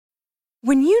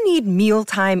When you need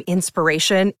mealtime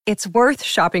inspiration, it's worth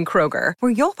shopping Kroger,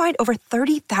 where you'll find over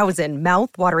 30,000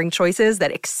 mouth-watering choices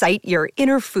that excite your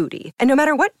inner foodie. And no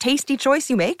matter what tasty choice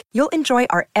you make, you'll enjoy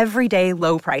our everyday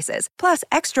low prices, plus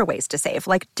extra ways to save,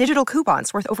 like digital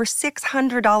coupons worth over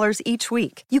 $600 each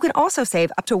week. You can also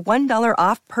save up to $1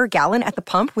 off per gallon at the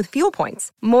pump with fuel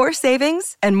points. More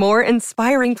savings and more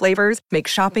inspiring flavors make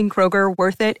shopping Kroger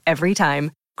worth it every time.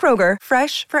 Kroger,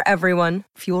 fresh for everyone.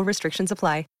 Fuel restrictions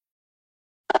apply.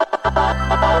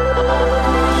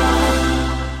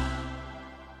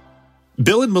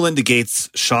 Bill and Melinda Gates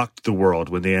shocked the world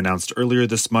when they announced earlier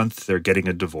this month they're getting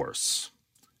a divorce.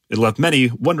 It left many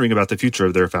wondering about the future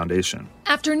of their foundation.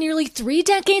 After nearly 3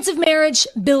 decades of marriage,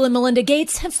 Bill and Melinda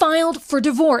Gates have filed for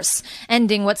divorce,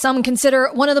 ending what some consider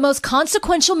one of the most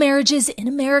consequential marriages in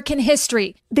American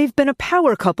history. They've been a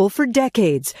power couple for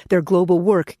decades, their global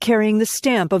work carrying the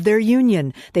stamp of their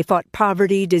union. They fought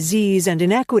poverty, disease, and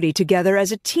inequity together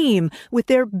as a team with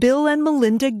their Bill and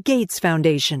Melinda Gates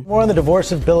Foundation. More on the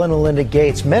divorce of Bill and Melinda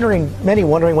Gates. Many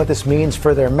wondering what this means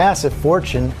for their massive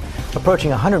fortune,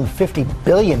 approaching $150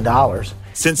 billion.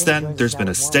 Since then, there's been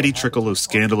a steady trickle of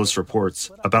scandalous reports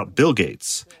about Bill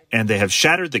Gates, and they have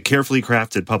shattered the carefully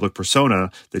crafted public persona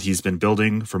that he's been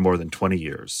building for more than 20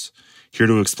 years. Here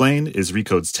to explain is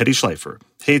Recode's Teddy Schleifer.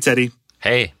 Hey, Teddy.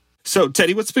 Hey. So,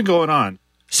 Teddy, what's been going on?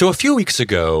 So a few weeks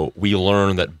ago, we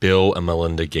learned that Bill and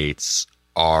Melinda Gates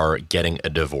are getting a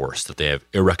divorce, that they have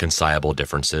irreconcilable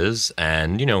differences.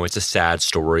 And, it's a sad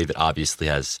story that obviously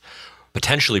has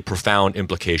potentially profound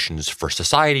implications for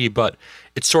society, but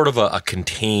it's sort of a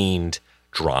contained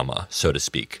drama, so to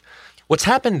speak. What's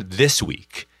happened this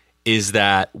week is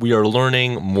that we are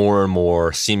learning more and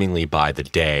more, seemingly by the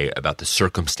day, about the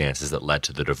circumstances that led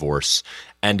to the divorce.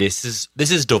 And this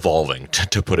is devolving,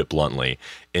 to put it bluntly,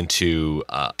 into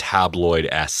a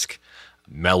tabloid-esque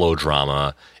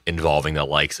melodrama involving the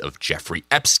likes of Jeffrey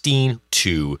Epstein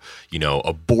to,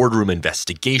 a boardroom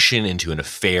investigation into an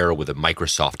affair with a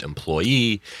Microsoft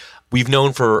employee. We've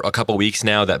known for a couple weeks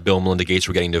now that Bill and Melinda Gates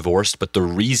were getting divorced, but the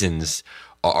reasons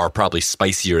are probably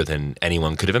spicier than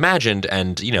anyone could have imagined.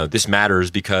 And, this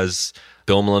matters because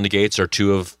Bill and Melinda Gates are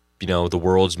two of, the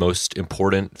world's most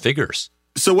important figures.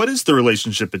 So what is the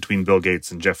relationship between Bill Gates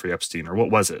and Jeffrey Epstein, or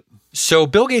what was it? So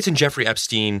Bill Gates and Jeffrey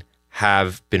Epstein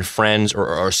have been friends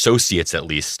or associates at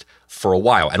least for a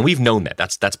while. And we've known that.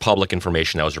 That's public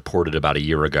information that was reported about a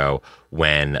year ago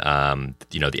when,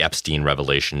 the Epstein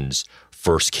revelations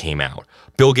first came out.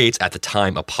 Bill Gates at the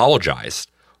time apologized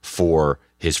for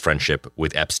his friendship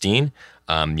with Epstein,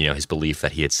 his belief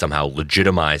that he had somehow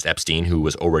legitimized Epstein, who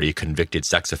was already a convicted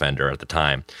sex offender at the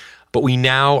time. But we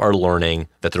now are learning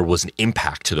that there was an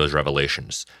impact to those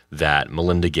revelations, that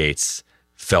Melinda Gates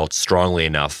felt strongly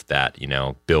enough that,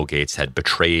 Bill Gates had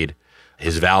betrayed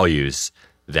his values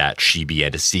that she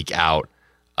began to seek out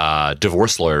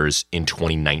divorce lawyers in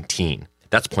 2019.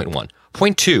 That's point one.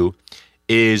 Point two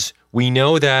is we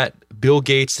know that Bill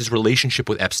Gates' relationship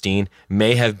with Epstein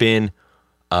may have been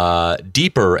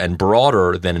deeper and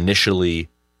broader than initially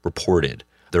reported.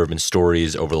 There have been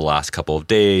stories over the last couple of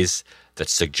days that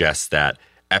suggest that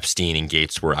Epstein and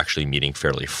Gates were actually meeting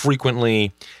fairly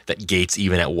frequently, that Gates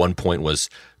even at one point was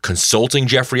consulting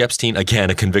Jeffrey Epstein, again,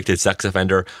 a convicted sex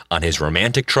offender, on his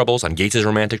romantic troubles, on Gates'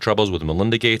 romantic troubles with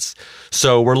Melinda Gates.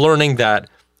 So we're learning that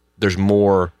there's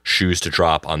more shoes to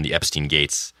drop on the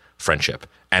Epstein-Gates friendship.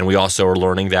 And we also are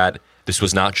learning that this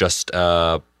was not just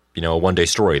a one-day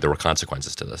story. There were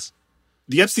consequences to this.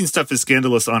 The Epstein stuff is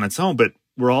scandalous on its own, but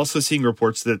we're also seeing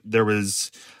reports that there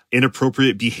was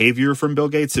inappropriate behavior from Bill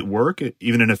Gates at work,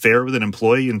 even an affair with an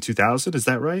employee in 2000. Is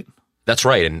that right? That's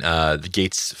right. And the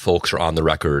Gates folks are on the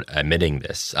record admitting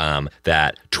this,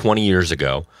 that 20 years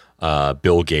ago,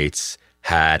 Bill Gates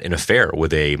had an affair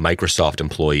with a Microsoft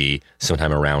employee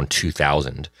sometime around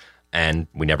 2000. And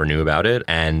we never knew about it.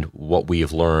 And what we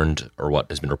have learned, or what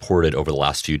has been reported over the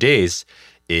last few days,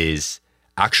 is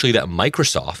actually that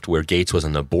Microsoft, where Gates was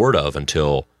on the board of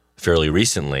until fairly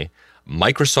recently,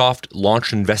 Microsoft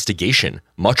launched an investigation,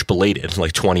 much belated,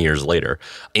 like 20 years later,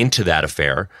 into that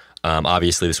affair.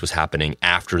 Obviously, this was happening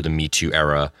after the Me Too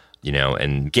era,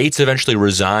 and Gates eventually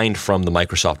resigned from the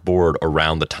Microsoft board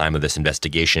around the time of this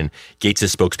investigation.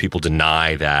 Gates' spokespeople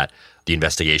deny that the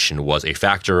investigation was a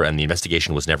factor, and the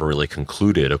investigation was never really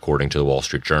concluded, according to the Wall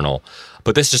Street Journal.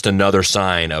 But this is just another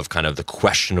sign of kind of the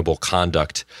questionable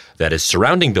conduct that is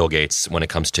surrounding Bill Gates when it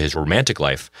comes to his romantic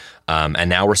life. And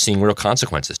now we're seeing real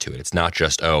consequences to it. It's not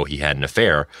just, he had an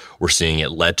affair. We're seeing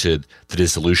it led to the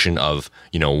dissolution of,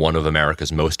 one of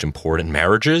America's most important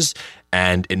marriages.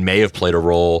 And it may have played a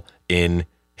role in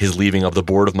his leaving of the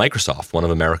board of Microsoft, one of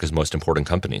America's most important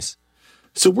companies.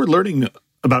 So we're learning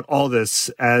about all this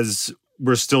as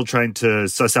we're still trying to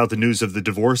suss out the news of the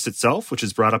divorce itself, which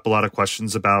has brought up a lot of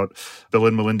questions about Bill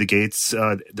and Melinda Gates,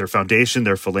 their foundation,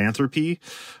 their philanthropy.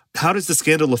 How does the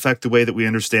scandal affect the way that we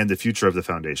understand the future of the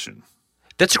foundation?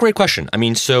 That's a great question. I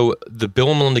mean, so the Bill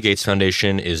and Melinda Gates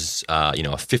Foundation is, a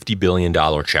 $50 billion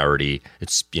charity.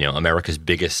 It's, America's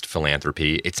biggest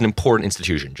philanthropy. It's an important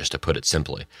institution, just to put it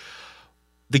simply.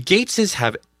 The Gateses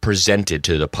have presented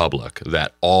to the public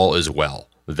that all is well,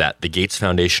 that the Gates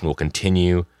Foundation will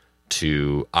continue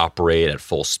to operate at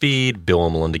full speed. Bill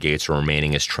and Melinda Gates are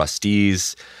remaining as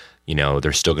trustees.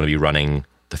 They're still going to be running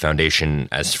the foundation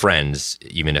as friends,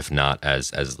 even if not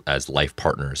as life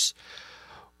partners.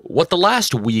 What the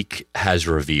last week has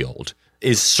revealed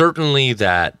is certainly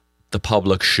that the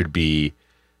public should be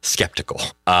skeptical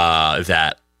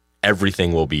that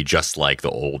everything will be just like the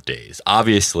old days.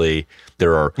 Obviously,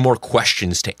 there are more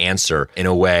questions to answer in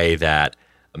a way that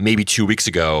maybe 2 weeks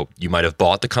ago, you might have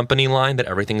bought the company line that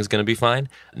everything is going to be fine.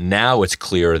 Now it's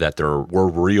clear that there were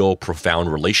real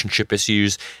profound relationship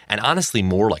issues and honestly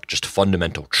more like just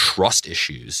fundamental trust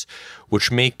issues,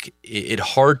 which make it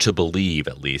hard to believe,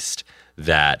 at least,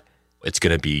 that it's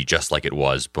going to be just like it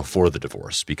was before the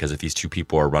divorce. Because if these two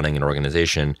people are running an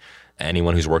organization,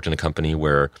 anyone who's worked in a company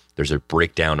where there's a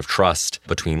breakdown of trust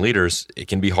between leaders, it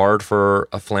can be hard for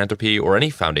a philanthropy or any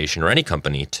foundation or any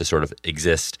company to sort of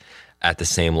exist at the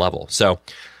same level. So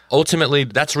ultimately,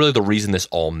 that's really the reason this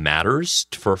all matters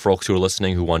for folks who are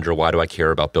listening who wonder, why do I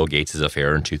care about Bill Gates'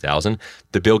 affair in 2000?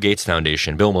 The Bill Gates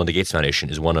Foundation, Bill and Melinda Gates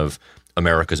Foundation, is one of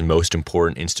America's most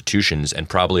important institutions and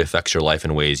probably affects your life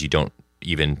in ways you don't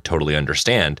even totally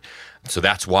understand. So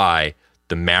that's why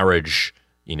the marriage,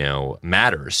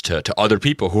 matters to other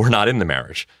people who are not in the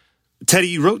marriage. Teddy,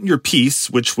 you wrote in your piece,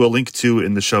 which we'll link to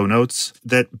in the show notes,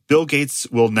 that Bill Gates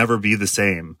will never be the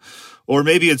same. Or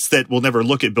maybe it's that we'll never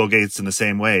look at Bill Gates in the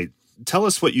same way. Tell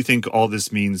us what you think all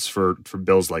this means for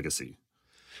Bill's legacy.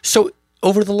 So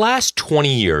over the last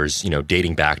 20 years,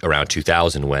 dating back around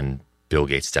 2000 when Bill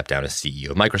Gates stepped down as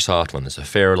CEO of Microsoft, when this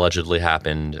affair allegedly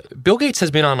happened, Bill Gates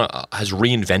has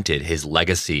reinvented his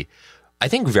legacy, I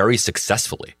think, very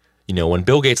successfully. When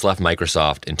Bill Gates left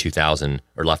Microsoft in 2000,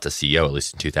 or left as CEO at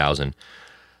least in 2000,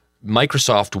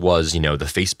 Microsoft was, the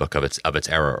Facebook of its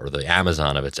era, or the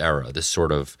Amazon of its era, this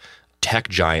sort of tech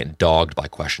giant dogged by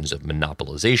questions of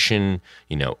monopolization.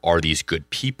 Are these good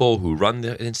people who run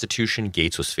the institution?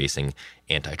 Gates was facing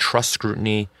antitrust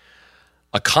scrutiny.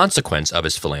 A consequence of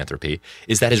his philanthropy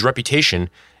is that his reputation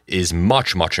is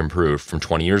much, much improved from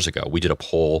 20 years ago. We did a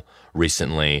poll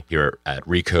recently here at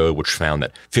Recode, which found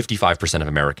that 55% of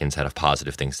Americans had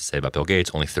positive things to say about Bill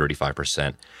Gates. Only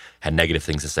 35% had negative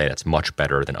things to say. That's much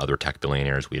better than other tech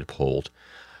billionaires we had polled.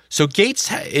 So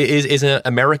Gates is an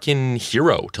American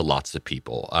hero to lots of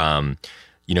people.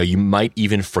 You might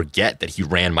even forget that he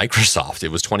ran Microsoft. It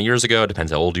was 20 years ago. It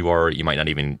depends how old you are. You might not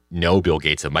even know Bill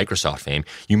Gates of Microsoft fame.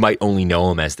 You might only know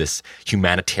him as this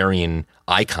humanitarian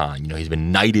icon. He's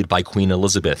been knighted by Queen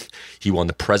Elizabeth. He won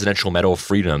the Presidential Medal of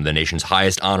Freedom, the nation's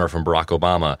highest honor from Barack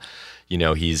Obama.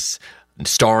 He's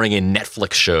starring in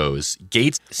Netflix shows.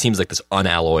 Gates seems like this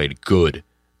unalloyed good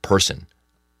person.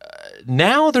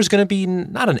 Now there's going to be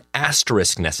not an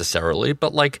asterisk necessarily,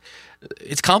 but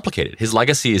it's complicated. His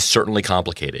legacy is certainly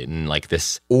complicated. And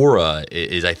this aura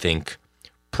is, I think,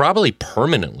 probably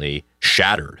permanently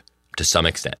shattered to some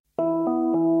extent.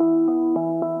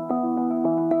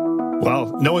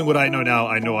 Well, knowing what I know now,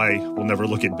 I know I will never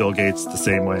look at Bill Gates the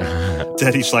same way.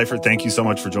 Teddy Schleifer, thank you so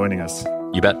much for joining us.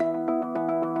 You bet.